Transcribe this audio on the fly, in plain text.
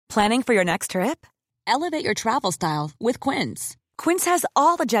Planning for your next trip? Elevate your travel style with Quince. Quince has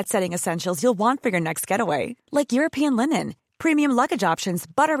all the jet-setting essentials you'll want for your next getaway, like European linen, premium luggage options,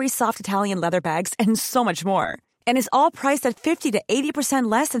 buttery soft Italian leather bags, and so much more. And is all priced at 50 to 80%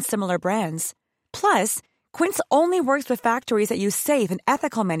 less than similar brands. Plus, Quince only works with factories that use safe and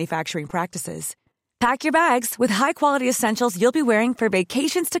ethical manufacturing practices. Pack your bags with high-quality essentials you'll be wearing for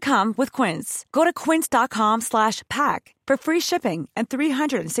vacations to come with Quince. Go to quince.com/pack for free shipping and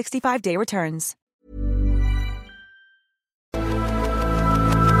 365-day returns.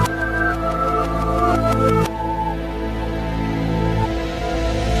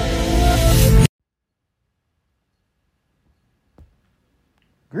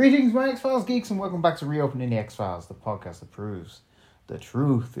 Greetings, my X-Files geeks, and welcome back to Reopening the X-Files, the podcast that proves the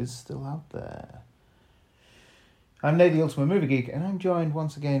truth is still out there. I'm Nate, the Ultimate Movie Geek, and I'm joined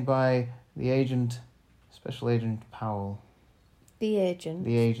once again by the agent, Special Agent Powell. The agent.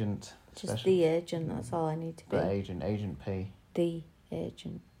 The agent. Just the agent, that's all I need to be. The agent, Agent P. The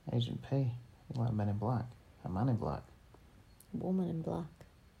agent. Agent P. You're like Men in Black. A Man in Black. Woman in Black.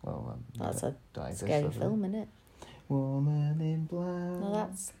 Well, that's a scary film, isn't it? Woman in Black. No,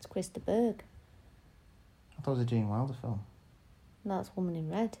 that's Krista Berg. I thought it was a Gene Wilder film. No, that's Woman in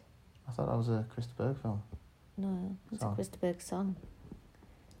Red. I thought that was a Krista Berg film. No, it's a Krista Berg song.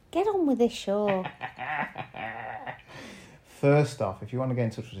 Get on with this show. First off, if you want to get in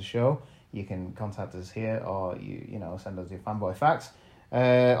touch with the show, you can contact us here, or you know, send us your fanboy facts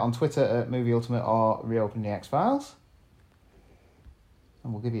on Twitter at Movie Ultimate or Reopen the X-Files,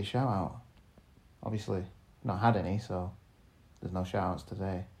 and we'll give you a shout out. Obviously, not had any, so there's no shout outs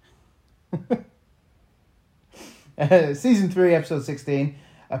today. Season 3, episode 16,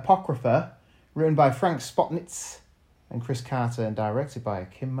 Apocrypha, written by Frank Spotnitz and Chris Carter and directed by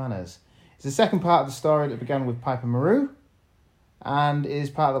Kim Manners. It's the second part of the story that began with Piper Maru and is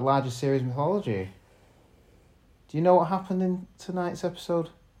part of the larger series mythology. Do you know what happened in tonight's episode,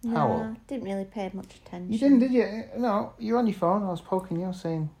 Powell? No, didn't really pay much attention. You didn't, did you? No, you're on your phone. I was poking you,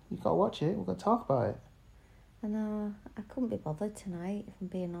 saying, you've got to watch it. We're going to talk about it. I know. I couldn't be bothered tonight, if I'm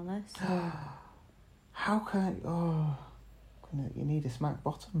being honest. How can... Oh, you need a smack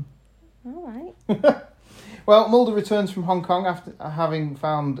bottom. All right. Well, Mulder returns from Hong Kong after having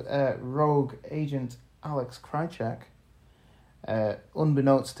found rogue agent Alex Krycek.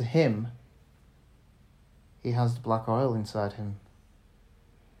 Unbeknownst to him, he has the black oil inside him,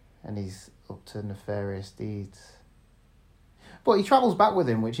 and he's up to nefarious deeds. But he travels back with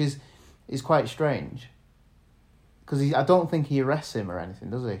him, which is quite strange, because I don't think he arrests him or anything,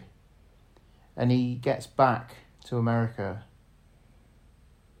 does he? And he gets back to America,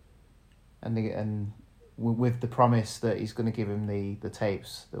 and with the promise that he's going to give him the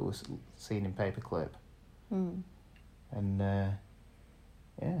tapes that was seen in Paperclip. And,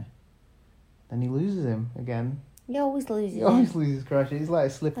 yeah. Then he loses him again. He always loses He always loses Crash. He's like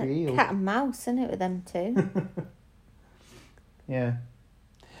a slippery eel. Cat and mouse, isn't it, with them two? Yeah.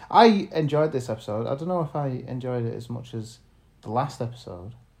 I enjoyed this episode. I don't know if I enjoyed it as much as the last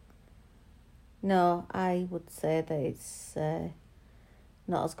episode. No, I would say that it's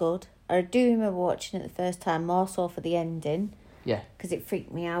not as good. I do remember watching it the first time, more so for the ending. Yeah. Because it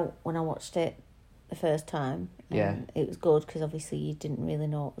freaked me out when I watched it the first time. Yeah. It was good because obviously you didn't really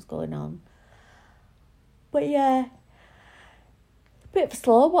know what was going on. But yeah, a bit of a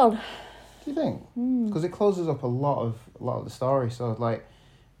slow one. Do you think? Because it closes up a lot of the story. So like,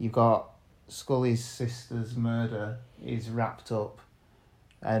 you've got Scully's sister's murder is wrapped up,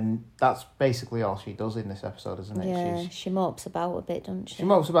 and that's basically all she does in this episode, isn't it? Yeah, she mopes about a bit, doesn't she? She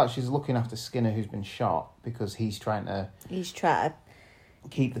mopes about. She's looking after Skinner, who's been shot, because he's trying to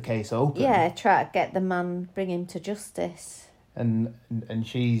keep the case open. Yeah, try to get the man, bring him to justice. And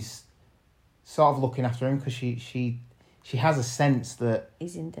she's sort of looking after him because she has a sense that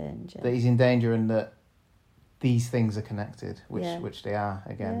he's in danger. That he's in danger, and that these things are connected, which they are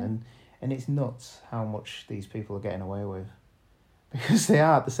again. Yeah. And it's nuts how much these people are getting away with, because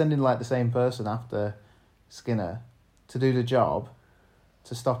they're sending like the same person after Skinner to do the job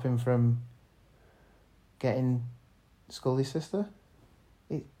to stop him from getting Scully's sister.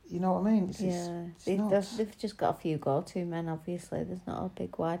 You know what I mean? They've just got a few go-to men, obviously. There's not a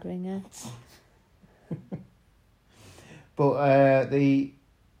big wide ringer. But the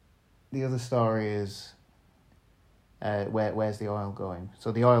other story is where's the oil going?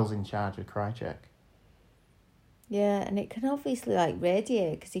 So the oil's in charge of Krycek. Yeah, and it can obviously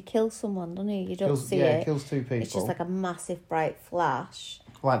radiate because he kills someone, doesn't he? You don't see it. Yeah, it kills two people. It's just like a massive bright flash.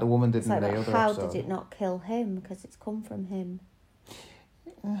 Like the woman did in the other episode. How did it not kill him? Because it's come from him.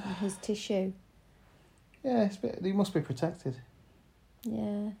 His tissue. Yeah, he must be protected.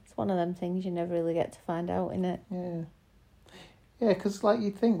 Yeah, it's one of them things you never really get to find out, innit? Yeah. Yeah, because like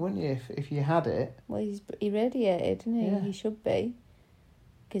you'd think, wouldn't you, if you had it? Well, he's irradiated, isn't he? Yeah. He should be.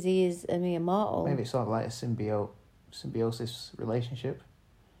 Because he is immortal. Maybe it's sort of like a symbiosis relationship,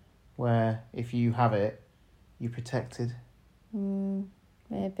 where if you have it, you're protected.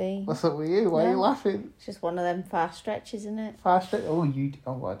 Maybe. What's up with you? Why are you laughing? It's just one of them far stretches, isn't it? Far stretch? Oh, you.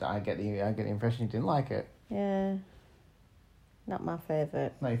 Oh, well, I get the impression you didn't like it. Yeah. Not my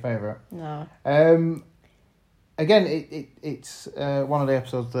favourite. Not your favourite. No. Again, it's one of the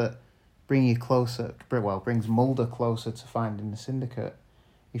episodes that brings Mulder closer to finding the syndicate.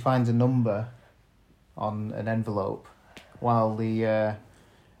 He finds a number on an envelope, while the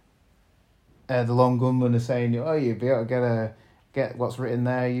lone gunman is saying, "Oh, you'd be able to get what's written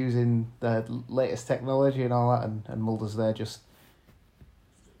there using the latest technology and all that," and Mulder's there just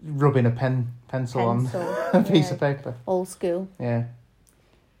rubbing a pencil on a piece of paper. Old school. Yeah.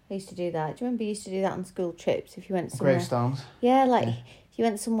 I used to do that. Do you remember you used to do that on school trips if you went somewhere? Gravestones. Yeah, if you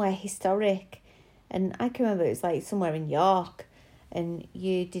went somewhere historic, and I can remember it was like somewhere in York, and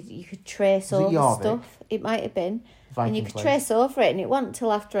you could trace over stuff. It might have been. Viking and you could place. trace over it, and it wasn't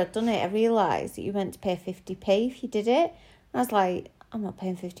until after I'd done it I realised that you meant to pay 50p if you did it. And I was like, I'm not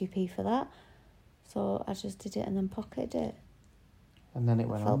paying 50p for that. So I just did it and then pocketed it. And then it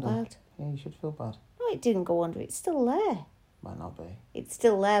went Felt under. bad. Yeah, you should feel bad. No, it didn't go under. It's still there. Might not be. It's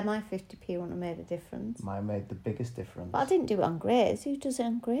still there. My 50p wouldn't have made a difference. Might have made the biggest difference. But I didn't do it on graves. Who does it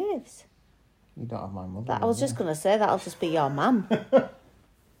on graves? You don't have my mother. I was just going to say that'll just be your mum.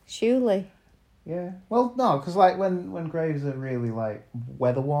 Surely. Yeah. Well, no, because like when graves are really like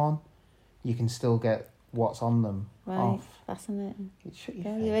weather worn, you can still get what's on them off. Fascinating. Shut your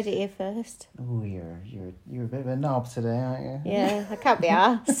Go, face. you read it here first. Oh, you're a bit of a knob today, aren't you? Yeah, I can't be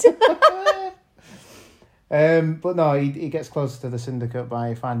arsed. But no, he gets closer to the syndicate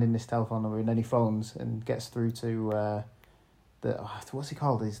by finding this telephone number, and then he phones and gets through to what's he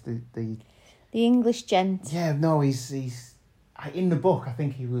called? He's the The English gent. Yeah, no, he's in the book. I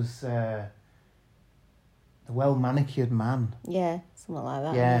think he was the well-manicured man. Yeah, something like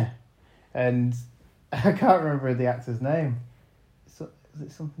that. Yeah, and I can't remember the actor's name. So, is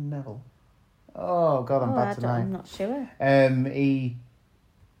it something Neville? Oh God, I'm bad tonight. I'm not sure.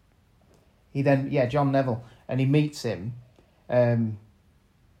 He then John Neville, and he meets him, in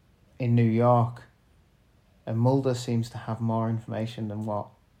New York, and Mulder seems to have more information than what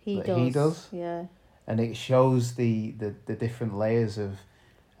he does. Yeah, and it shows the different layers of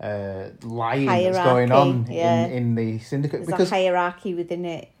lying hierarchy, that's going on in the syndicate. There's a hierarchy within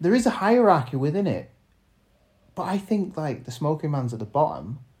it. There is a hierarchy within it, but I think like the Smoking Man's at the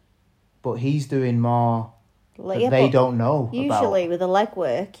bottom, but he's doing more that they don't know usually about. with the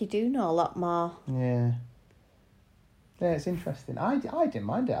legwork, you do know a lot more. Yeah, it's interesting. I didn't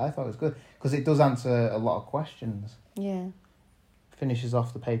mind it. I thought it was good because it does answer a lot of questions. Yeah. Finishes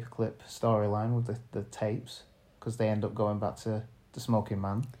off the paperclip storyline with the tapes because they end up going back to the Smoking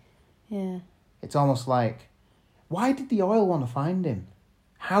Man. Yeah. It's almost like, why did the oil want to find him?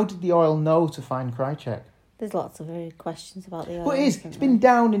 How did the oil know to find Krychek? There's lots of questions about the oil. But it's been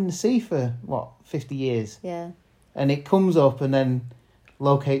down in the sea for, 50 years? Yeah. And it comes up and then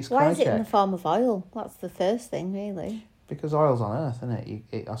locates Krychek. Why is it in the form of oil? That's the first thing, really. Because oil's on Earth, isn't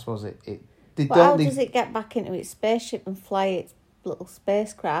it? I suppose it but how does it get back into its spaceship and fly its little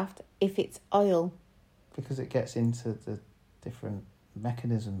spacecraft if it's oil? Because it gets into the different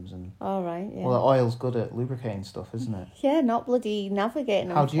mechanisms and... All right, yeah. Well, the oil's good at lubricating stuff, isn't it? Yeah, not bloody navigating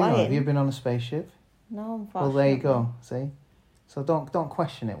and How do you flying. know? Have you been on a spaceship? No, unfortunately. Well, there you go. See? So don't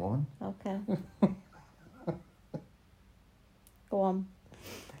question it, woman. Okay. Go on.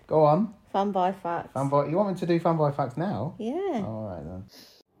 Go on. Fanboy facts. Fanboy. You want me to do fanboy facts now? Yeah. All right then.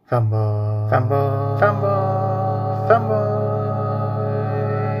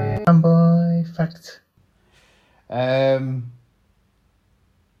 Fanboy fact.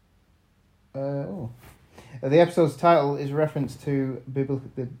 The episode's title is a reference to the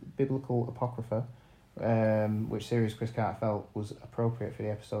biblical Apocrypha, which series Chris Carter felt was appropriate for the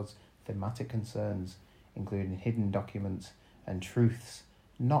episode's thematic concerns, including hidden documents and truths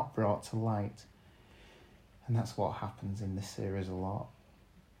not brought to light. And that's what happens in this series a lot.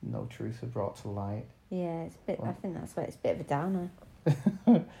 No truths are brought to light. Yeah, it's a bit. I think that's why it's a bit of a downer.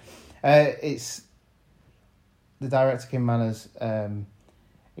 It's the director Kim Manners.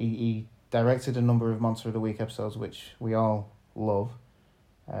 He directed a number of Monster of the Week episodes, which we all love,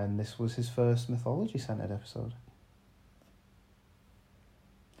 and this was his first mythology-centered episode.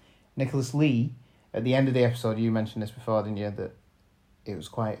 Nicholas Lee, at the end of the episode, you mentioned this before, didn't you? That it was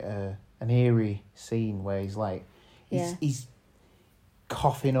quite an eerie scene where he's like, he's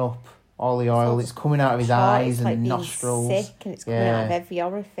coughing up all the oil. all It's coming out of his part, eyes it's like and being nostrils. sick, and it's coming out of every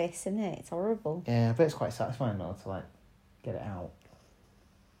orifice, isn't it? It's horrible. Yeah, but it's quite satisfying though to like get it out.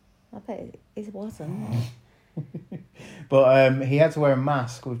 I bet it wasn't. But he had to wear a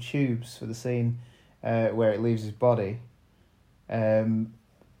mask with tubes for the scene where it leaves his body. And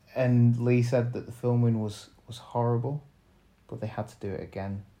Lee said that the filming was horrible, but they had to do it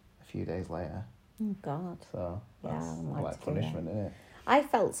again a few days later. Oh God. So that's like to do punishment, isn't it? I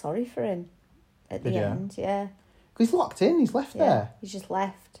felt sorry for him at the end. Yeah. Because he's locked in. He's left there. He's just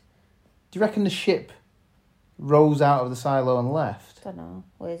left. Do you reckon the ship rose out of the silo and left? Don't know.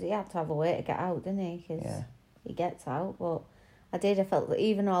 Well, he had to have a way to get out, didn't he? Because he gets out. But I felt that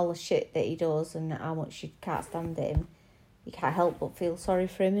even all the shit that he does and how much you can't stand him, you can't help but feel sorry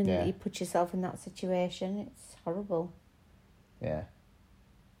for him, and you put yourself in that situation. It's horrible. Yeah.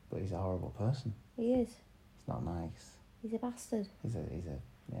 But he's a horrible person. He is. It's not nice. He's a bastard. He's a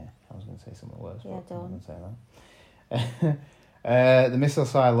yeah, I was going to say something worse. Yeah, but I'm don't. not going to say that. The missile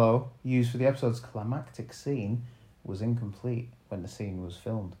silo used for the episode's climactic scene was incomplete when the scene was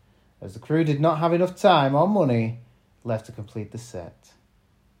filmed, as the crew did not have enough time or money left to complete the set.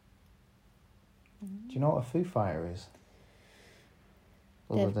 Do you know what a Foo Fighter is?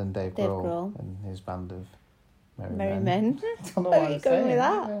 Other than Dave Grohl and his band of Merry Men. I don't know Where are you going with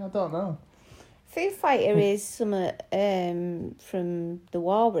that? Yeah, I don't know. Foo Fighter is some from the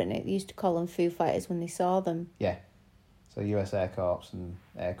war, in it. They used to call them Foo Fighters when they saw them. Yeah. So US Air Corps and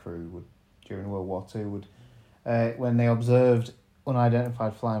air crew would, during World War II, would when they observed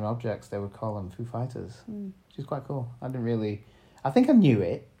unidentified flying objects, they would call them Foo Fighters, which is quite cool. I think I knew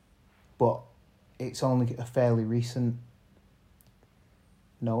it, but it's only a fairly recent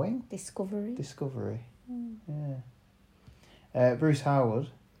knowing. Discovery. Yeah. Bruce Howard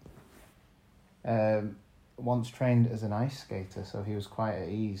once trained as an ice skater, so he was quite at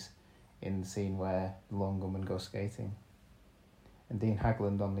ease in the scene where the lone gunman goes skating. And Dean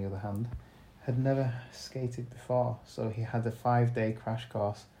Hagland, on the other hand, had never skated before, so he had a 5-day crash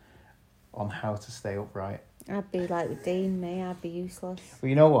course on how to stay upright. I'd be like with Dean, I'd be useless. Well,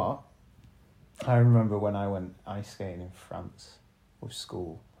 you know what? I remember when I went ice skating in France with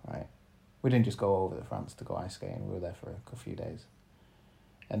school, right? We didn't just go over to France to go ice skating, we were there for a few days.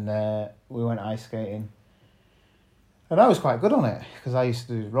 And we went ice skating, and I was quite good on it, because I used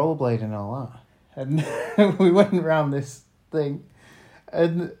to do rollerblading and all that. And we went around this thing,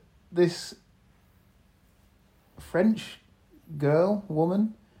 and this French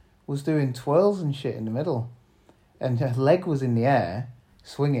woman, was doing twirls and shit in the middle, and her leg was in the air,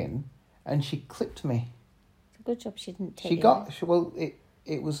 swinging, and she clipped me. It's a good job she didn't take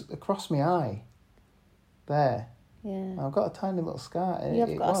it was across my eye, there. Yeah. I've got a tiny little scar.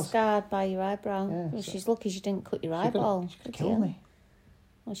 You've got a scar by your eyebrow. Yeah, well, she's lucky she didn't cut your eyeball. She could kill me.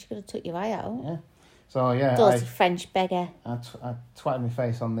 Well, she could have took your eye out. Yeah. So yeah, Dirty French beggar. I twatted my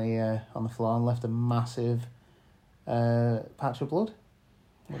face on the floor and left a massive patch of blood,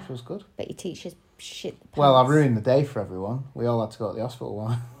 which was good. Bet your teachers shit the pants. Well, I ruined the day for everyone. We all had to go to the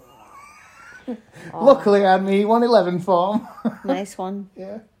hospital. Luckily, I had me 111 form. Nice one.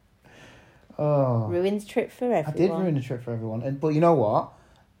 Yeah. Oh. Ruined the trip for everyone. I did ruin the trip for everyone. But you know what?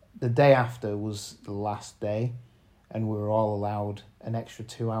 The day after was the last day, and we were all allowed an extra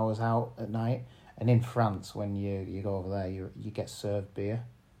 2 hours out at night. And in France, when you go over there, you get served beer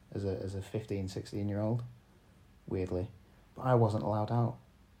as a 15, 16-year-old, weirdly. But I wasn't allowed out.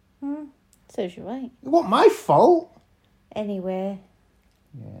 So's you're right. It wasn't my fault. Anyway.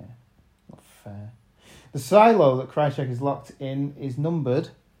 Yeah, not fair. The silo that Krycek is locked in is numbered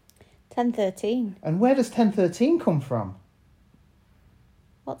 1013. And where does 1013 come from?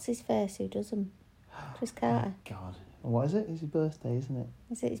 What's his face? Who does them? Chris Carter. Oh, God. And what is it? It's his birthday, isn't it?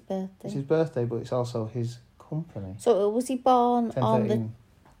 Is it his birthday? It's his birthday, but it's also his company. So was he born on 1013.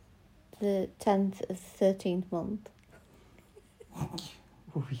 the 10th of the 13th month?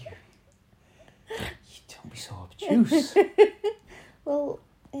 Oh, you don't be so obtuse. Well,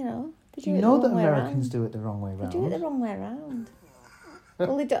 you know. Do you know that Americans do it the wrong way round? They do it the wrong way around.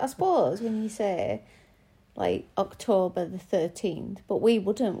 Well, they do, I suppose when you say, like, October the 13th, but we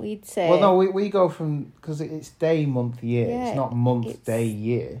wouldn't. We'd say... Well, no, we go from... Because it's day, month, year. Yeah, it's not month, day,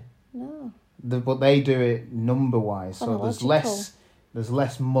 year. No. But they do it number-wise. So there's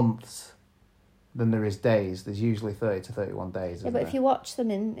less months than there is days. There's usually 30 to 31 days. Yeah, but if you watch them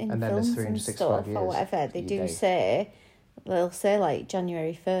in and films and stuff or whatever, they do say... They'll say, like,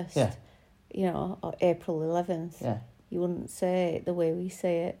 January 1st. Yeah. You know, or April 11th. Yeah. You wouldn't say it the way we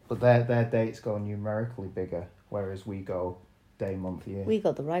say it. But their dates go numerically bigger, whereas we go day, month, year. We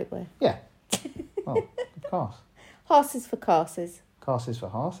go the right way. Yeah. Well, of course. Horses for courses. Courses for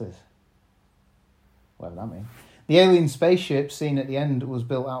horses. Whatever that means. The alien spaceship seen at the end was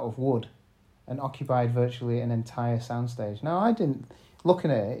built out of wood and occupied virtually an entire soundstage. Now, I didn't...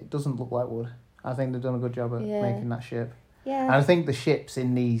 Looking at it, it doesn't look like wood. I think they've done a good job at making that ship. Yeah. And I think the ships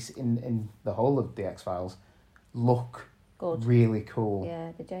in in the whole of the X-Files look good. Really cool.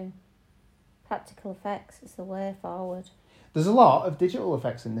 Yeah, they do. Practical effects is the way forward. There's a lot of digital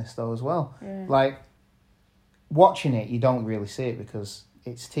effects in this, though, as well. Yeah. Like, watching it, you don't really see it because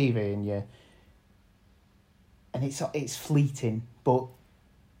it's TV and it's fleeting. But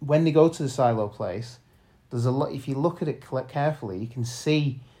when they go to the silo place, there's a lot. If you look at it carefully, you can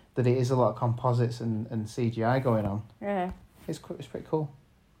see that it is a lot of composites and CGI going on. Yeah, it's pretty cool.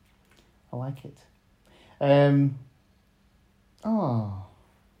 I like it. Oh,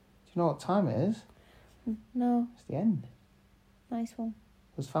 do you know what time it is? No. It's the end. Nice one.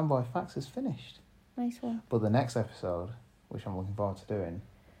 Because Fanboy Facts is finished. Nice one. But the next episode, which I'm looking forward to doing,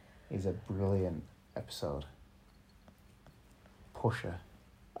 is a brilliant episode. Pusher.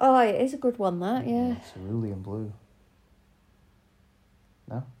 Oh, it is a good one, that, yeah. Cerulean Blue.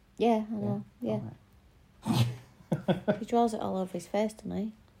 No? Yeah, I know, yeah. Right. He draws it all over his face, doesn't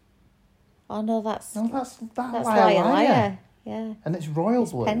he? Oh, no, that's liar. Yeah. And it's royal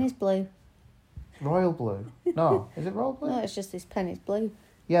his blue. His pen is blue. Royal blue. No, is it royal blue? No, it's just his pen is blue.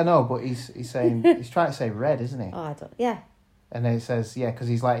 Yeah, no, but he's saying, he's trying to say red, isn't he? Oh, I don't, yeah. And then it says, yeah, because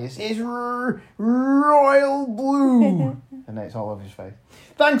he's like, it's royal blue. And then it's all over his face.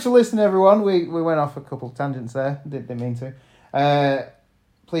 Thanks for listening, everyone. We went off a couple of tangents there. Didn't mean to.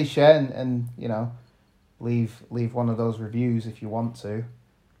 Please share and you know, leave one of those reviews if you want to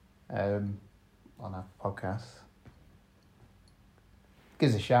on our podcast.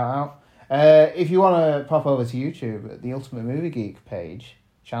 Give us a shout out. If you want to pop over to YouTube at the Ultimate Movie Geek page,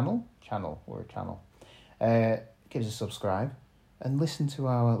 channel, we're a channel. Give us a subscribe and listen to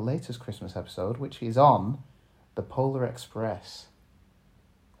our latest Christmas episode, which is on the Polar Express.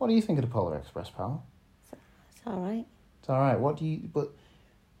 What do you think of the Polar Express, pal? It's all right. It's all right. But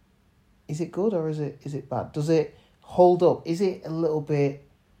is it good or is it bad? Does it hold up? Is it a little bit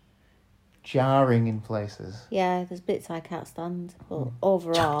jarring in places? Yeah, there's bits I can't stand, but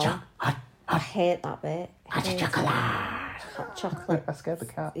overall, I hate that bit. Hot chocolate. I scared the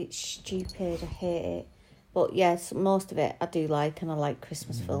cat. It's stupid. I hate it. But yes, most of it I do like, and I like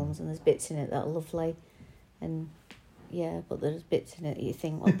Christmas films, and there's bits in it that are lovely, and yeah, but there's bits in it that you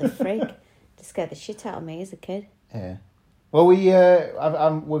think, what the frig? They scared the shit out of me as a kid. Yeah. Well,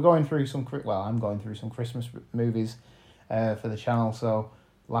 we're going through some. I'm going through some Christmas movies for the channel. So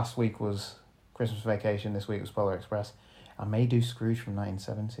last week was Christmas Vacation. This week was Polar Express. I may do Scrooge from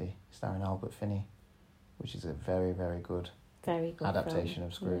 1970, starring Albert Finney, which is a very, very good adaptation film.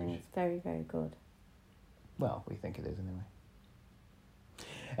 of Scrooge. Yeah, it's very, very good. Well, we think it is anyway.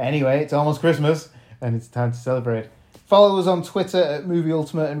 Anyway, it's almost Christmas, and it's time to celebrate. Follow us on Twitter at Movie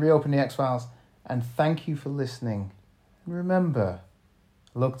Ultimate and Reopen the X-Files. And thank you for listening. And remember,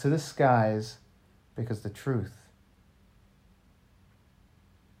 look to the skies, because the truth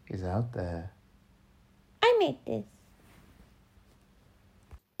is out there. I made this.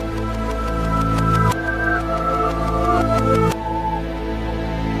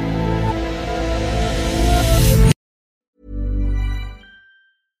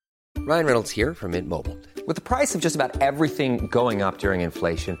 Ryan Reynolds here from Mint Mobile. With the price of just about everything going up during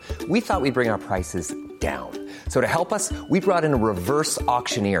inflation, we thought we'd bring our prices down. So to help us, we brought in a reverse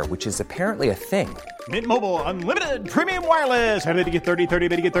auctioneer, which is apparently a thing. Mint Mobile Unlimited Premium Wireless. How to get 30, 30,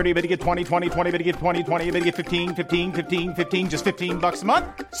 bit to get 30, bit to get 20, 20, 20, bit to get 20, 20, bit to get 15, 15, 15, 15, just $15 a month?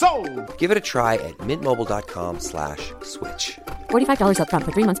 Sold! Give it a try at mintmobile.com/switch. $45 up front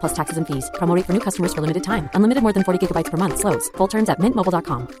for 3 months plus taxes and fees. Promo rate for new customers for limited time. Unlimited more than 40 gigabytes per month. Slows full terms at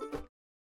mintmobile.com.